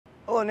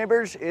Hello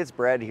neighbors, it's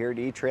Brad here at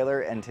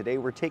eTrailer, and today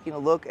we're taking a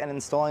look at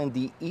installing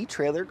the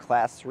eTrailer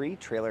Class 3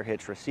 trailer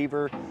hitch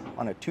receiver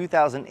on a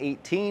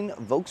 2018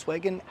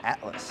 Volkswagen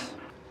Atlas.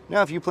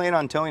 Now if you plan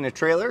on towing a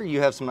trailer,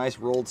 you have some nice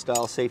rolled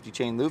style safety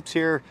chain loops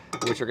here,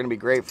 which are going to be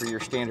great for your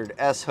standard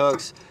S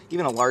hooks.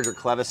 Even a larger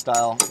clevis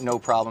style, no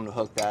problem to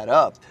hook that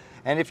up.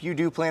 And if you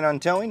do plan on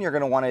towing, you're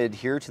going to want to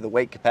adhere to the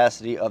weight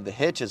capacity of the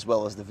hitch as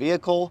well as the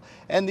vehicle.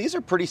 And these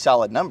are pretty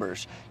solid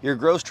numbers. Your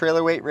gross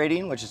trailer weight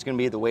rating, which is going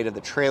to be the weight of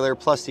the trailer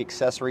plus the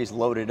accessories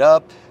loaded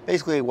up,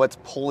 basically what's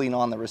pulling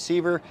on the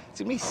receiver,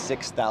 it's going to be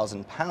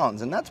 6,000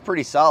 pounds, and that's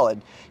pretty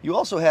solid. You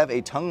also have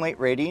a tongue weight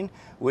rating,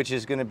 which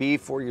is going to be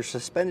for your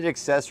suspended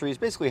accessories,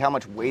 basically how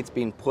much weight's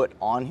being put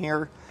on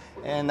here.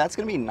 And that's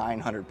going to be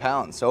 900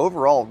 pounds. So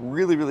overall,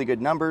 really, really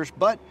good numbers,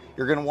 but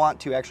you're going to want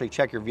to actually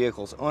check your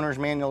vehicle's owner's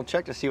manual,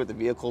 check to see what the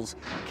vehicle's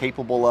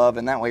capable of,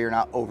 and that way you're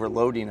not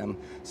overloading them.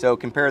 So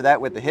compare that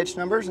with the hitch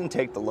numbers and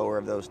take the lower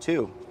of those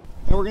too.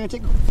 And we're going to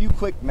take a few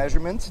quick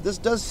measurements. This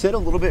does sit a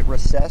little bit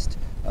recessed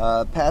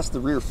past the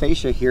rear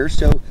fascia here,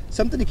 so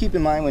something to keep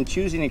in mind when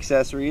choosing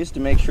accessories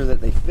to make sure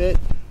that they fit.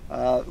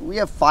 We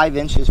have 5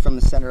 inches from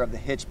the center of the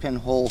hitch pin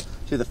hole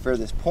to the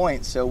furthest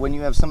point. So when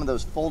you have some of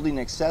those folding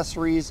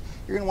accessories,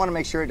 you're going to want to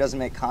make sure it doesn't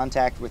make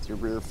contact with your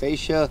rear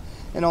fascia,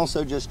 and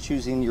also just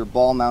choosing your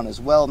ball mount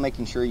as well,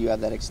 making sure you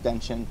have that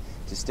extension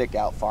to stick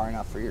out far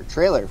enough for your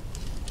trailer.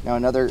 Now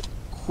another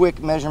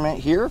quick measurement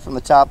here from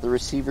the top of the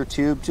receiver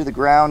tube to the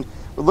ground.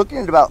 We're looking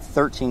at about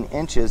 13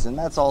 inches, and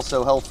that's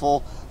also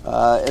helpful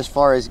as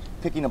far as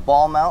picking a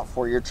ball mount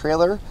for your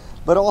trailer.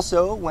 But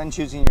also, when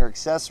choosing your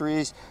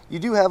accessories, you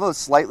do have a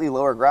slightly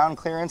lower ground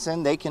clearance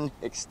and they can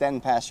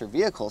extend past your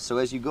vehicle. So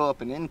as you go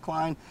up an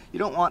incline, you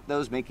don't want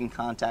those making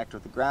contact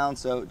with the ground.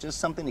 So just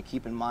something to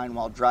keep in mind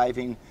while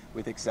driving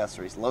with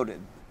accessories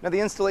loaded. Now the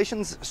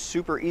installation's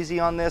super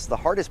easy on this. The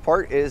hardest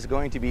part is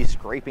going to be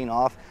scraping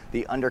off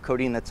the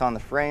undercoating that's on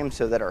the frame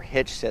so that our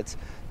hitch sits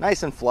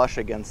nice and flush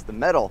against the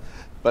metal.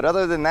 But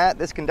other than that,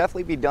 this can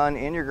definitely be done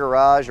in your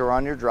garage or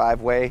on your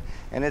driveway,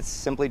 and it's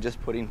simply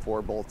just putting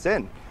 4 bolts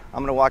in. I'm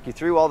going to walk you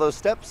through all those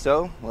steps,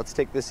 so let's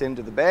take this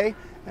into the bay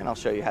and I'll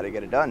show you how to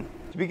get it done.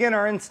 To begin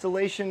our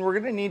installation, we're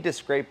going to need to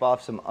scrape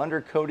off some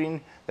undercoating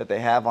that they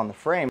have on the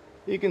frame.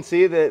 You can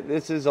see that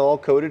this is all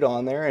coated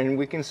on there, and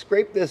we can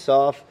scrape this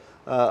off.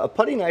 A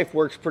putty knife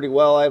works pretty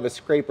well. I have a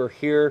scraper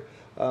here.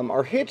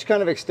 Our hitch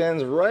kind of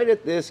extends right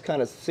at this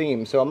kind of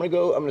seam, so I'm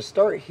going to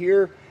start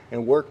here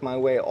and work my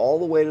way all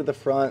the way to the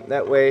front.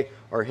 That way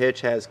our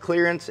hitch has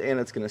clearance and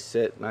it's going to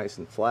sit nice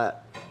and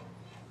flat.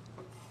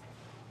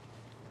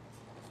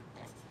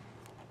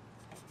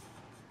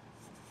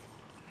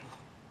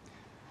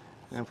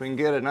 And if we can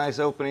get a nice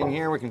opening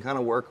here, we can kind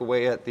of work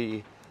away at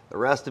the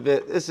rest of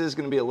it. This is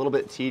going to be a little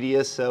bit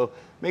tedious, so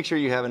make sure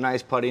you have a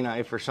nice putty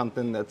knife or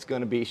something that's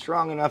going to be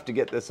strong enough to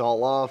get this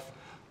all off.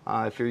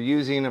 If you're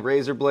using a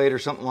razor blade or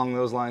something along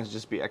those lines,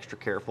 just be extra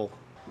careful.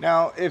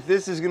 Now, if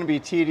this is going to be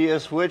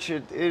tedious, which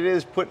it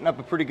is putting up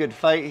a pretty good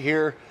fight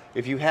here,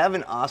 if you have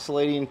an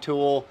oscillating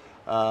tool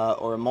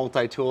or a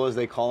multi-tool as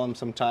they call them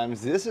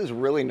sometimes, this is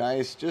really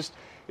nice. Just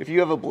if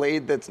you have a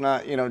blade that's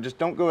not, just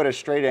don't go at a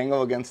straight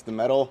angle against the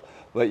metal,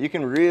 but you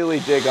can really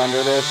dig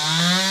under this.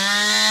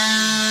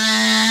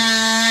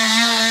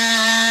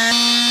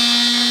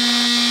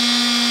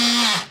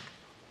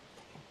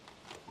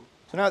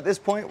 So now at this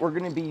point, we're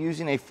going to be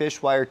using a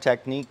fish wire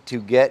technique to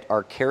get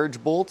our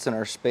carriage bolts and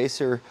our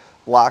spacer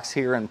blocks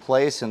here in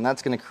place, and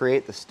that's going to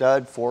create the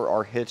stud for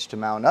our hitch to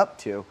mount up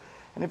to.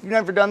 And if you've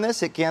never done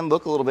this, it can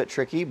look a little bit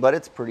tricky, but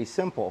it's pretty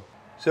simple.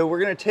 So we're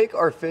going to take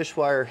our fish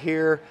wire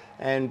here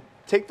and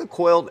take the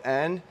coiled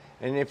end,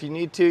 and if you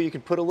need to, you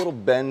can put a little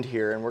bend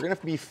here, and we're going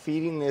to be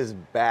feeding this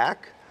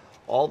back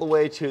all the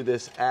way to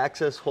this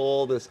access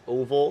hole, this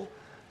oval.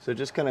 So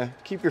just kind of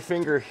keep your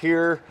finger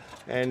here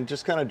and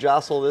just kind of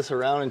jostle this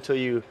around until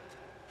you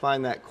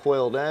find that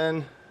coiled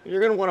end.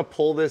 You're going to want to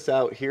pull this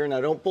out here. Now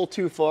don't pull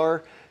too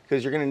far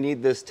because you're going to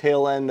need this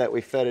tail end that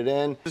we fed it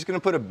in. Just going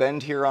to put a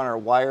bend here on our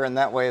wire, and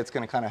that way it's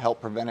going to kind of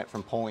help prevent it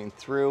from pulling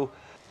through.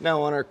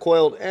 Now on our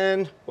coiled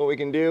end, what we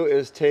can do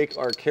is take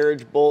our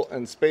carriage bolt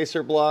and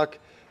spacer block,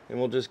 and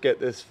we'll just get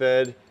this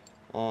fed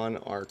on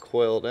our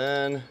coiled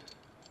end.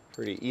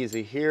 Pretty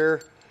easy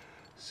here.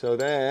 So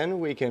then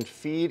we can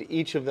feed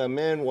each of them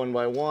in one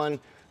by one.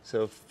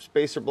 So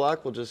spacer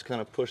block, we'll just kind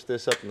of push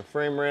this up in the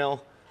frame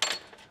rail.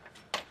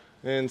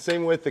 And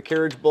same with the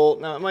carriage bolt.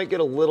 Now it might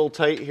get a little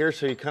tight here,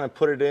 so you kind of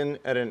put it in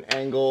at an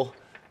angle,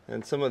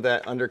 and some of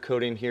that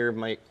undercoating here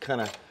might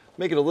kind of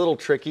make it a little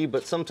tricky,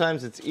 but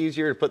sometimes it's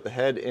easier to put the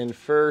head in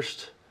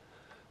first.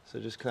 So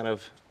just kind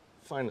of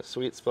find a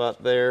sweet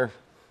spot there.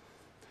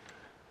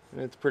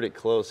 And it's pretty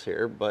close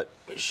here, but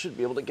we should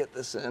be able to get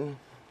this in.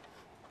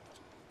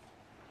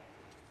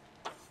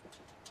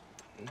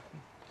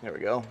 There we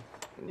go.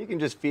 And you can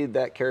just feed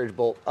that carriage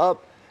bolt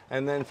up,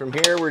 and then from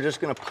here we're just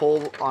going to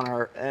pull on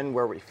our end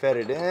where we fed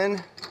it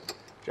in,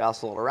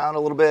 jostle it around a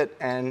little bit,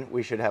 and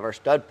we should have our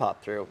stud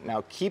pop through.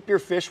 Now keep your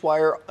fish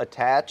wire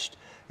attached.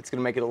 It's going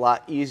to make it a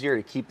lot easier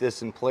to keep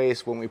this in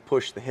place when we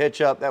push the hitch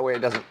up. That way it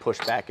doesn't push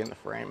back in the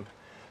frame.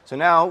 So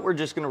now we're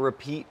just going to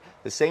repeat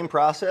the same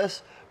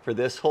process for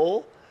this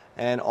hole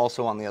and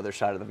also on the other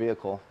side of the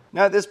vehicle.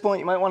 Now at this point,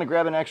 you might want to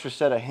grab an extra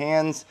set of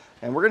hands,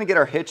 and we're going to get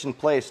our hitch in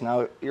place.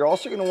 Now you're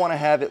also going to want to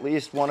have at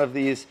least one of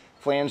these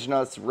flange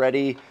nuts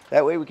ready.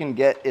 That way we can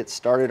get it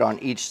started on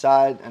each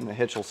side and the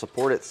hitch will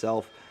support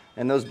itself.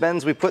 And those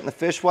bends we put in the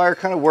fish wire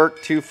kind of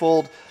work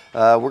twofold.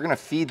 We're going to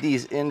feed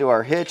these into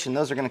our hitch, and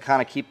those are going to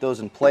kind of keep those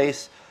in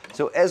place.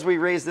 So as we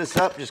raise this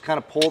up, just kind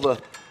of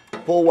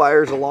pull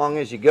wires along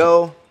as you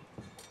go.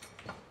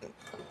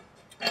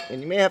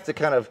 And you may have to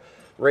kind of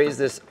raise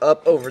this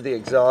up over the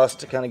exhaust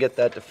to kind of get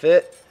that to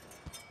fit.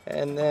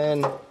 And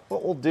then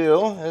what we'll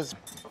do is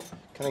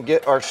kind of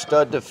get our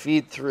stud to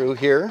feed through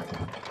here.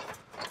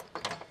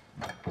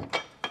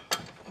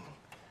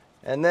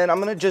 And then I'm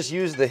going to just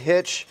use the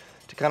hitch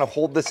to kind of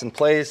hold this in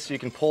place. So you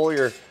can pull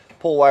your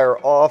pull wire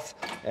off,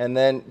 and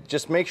then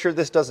just make sure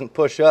this doesn't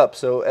push up.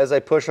 So as I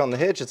push on the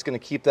hitch, it's going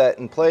to keep that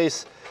in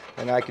place,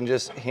 and I can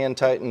just hand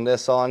tighten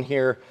this on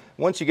here.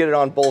 Once you get it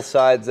on both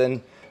sides,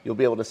 then you'll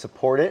be able to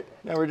support it.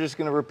 Now we're just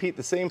going to repeat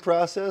the same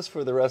process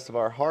for the rest of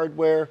our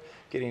hardware,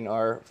 getting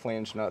our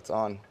flange nuts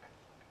on.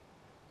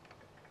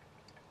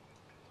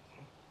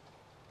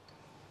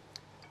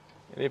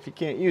 And if you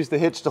can't use the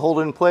hitch to hold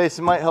it in place,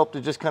 it might help to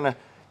just kind of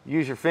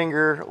use your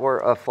finger or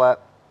a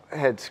flat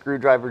head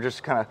screwdriver,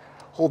 just kind of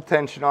hold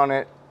tension on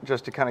it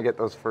just to kind of get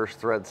those first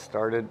threads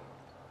started.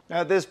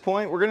 Now at this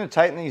point, we're going to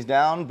tighten these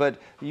down,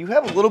 but you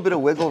have a little bit of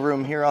wiggle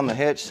room here on the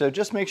hitch, so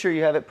just make sure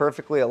you have it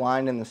perfectly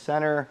aligned in the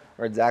center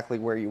or exactly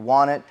where you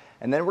want it.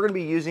 And then we're going to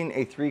be using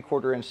a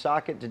 3/4 inch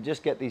socket to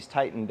just get these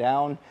tightened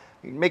down,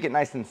 make it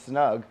nice and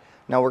snug.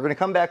 Now we're going to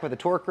come back with a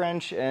torque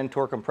wrench and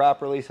torque them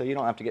properly so you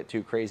don't have to get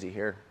too crazy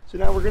here. So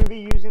now we're going to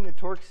be using the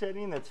torque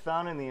setting that's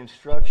found in the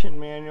instruction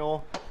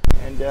manual.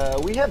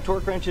 And we have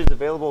torque wrenches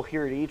available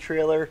here at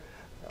eTrailer.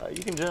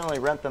 You can generally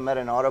rent them at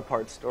an auto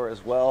parts store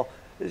as well.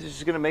 This is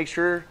just going to make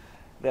sure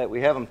that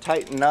we have them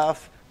tight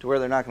enough to where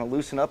they're not going to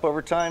loosen up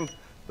over time.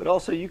 But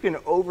also you can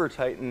over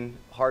tighten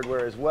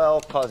hardware as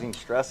well, causing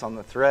stress on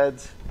the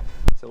threads.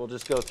 So we'll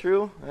just go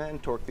through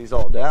and torque these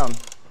all down.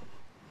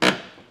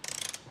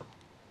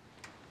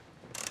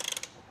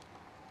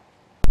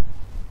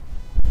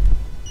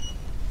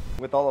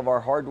 With all of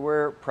our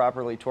hardware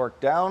properly torqued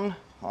down,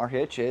 our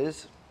hitch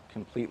is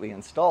completely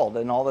installed,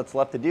 and all that's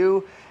left to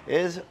do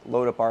is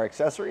load up our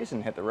accessories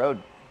and hit the road.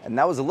 And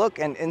that was a look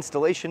and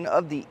installation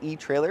of the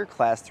eTrailer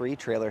Class 3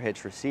 trailer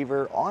hitch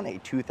receiver on a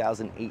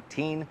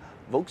 2018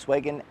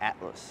 Volkswagen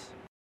Atlas.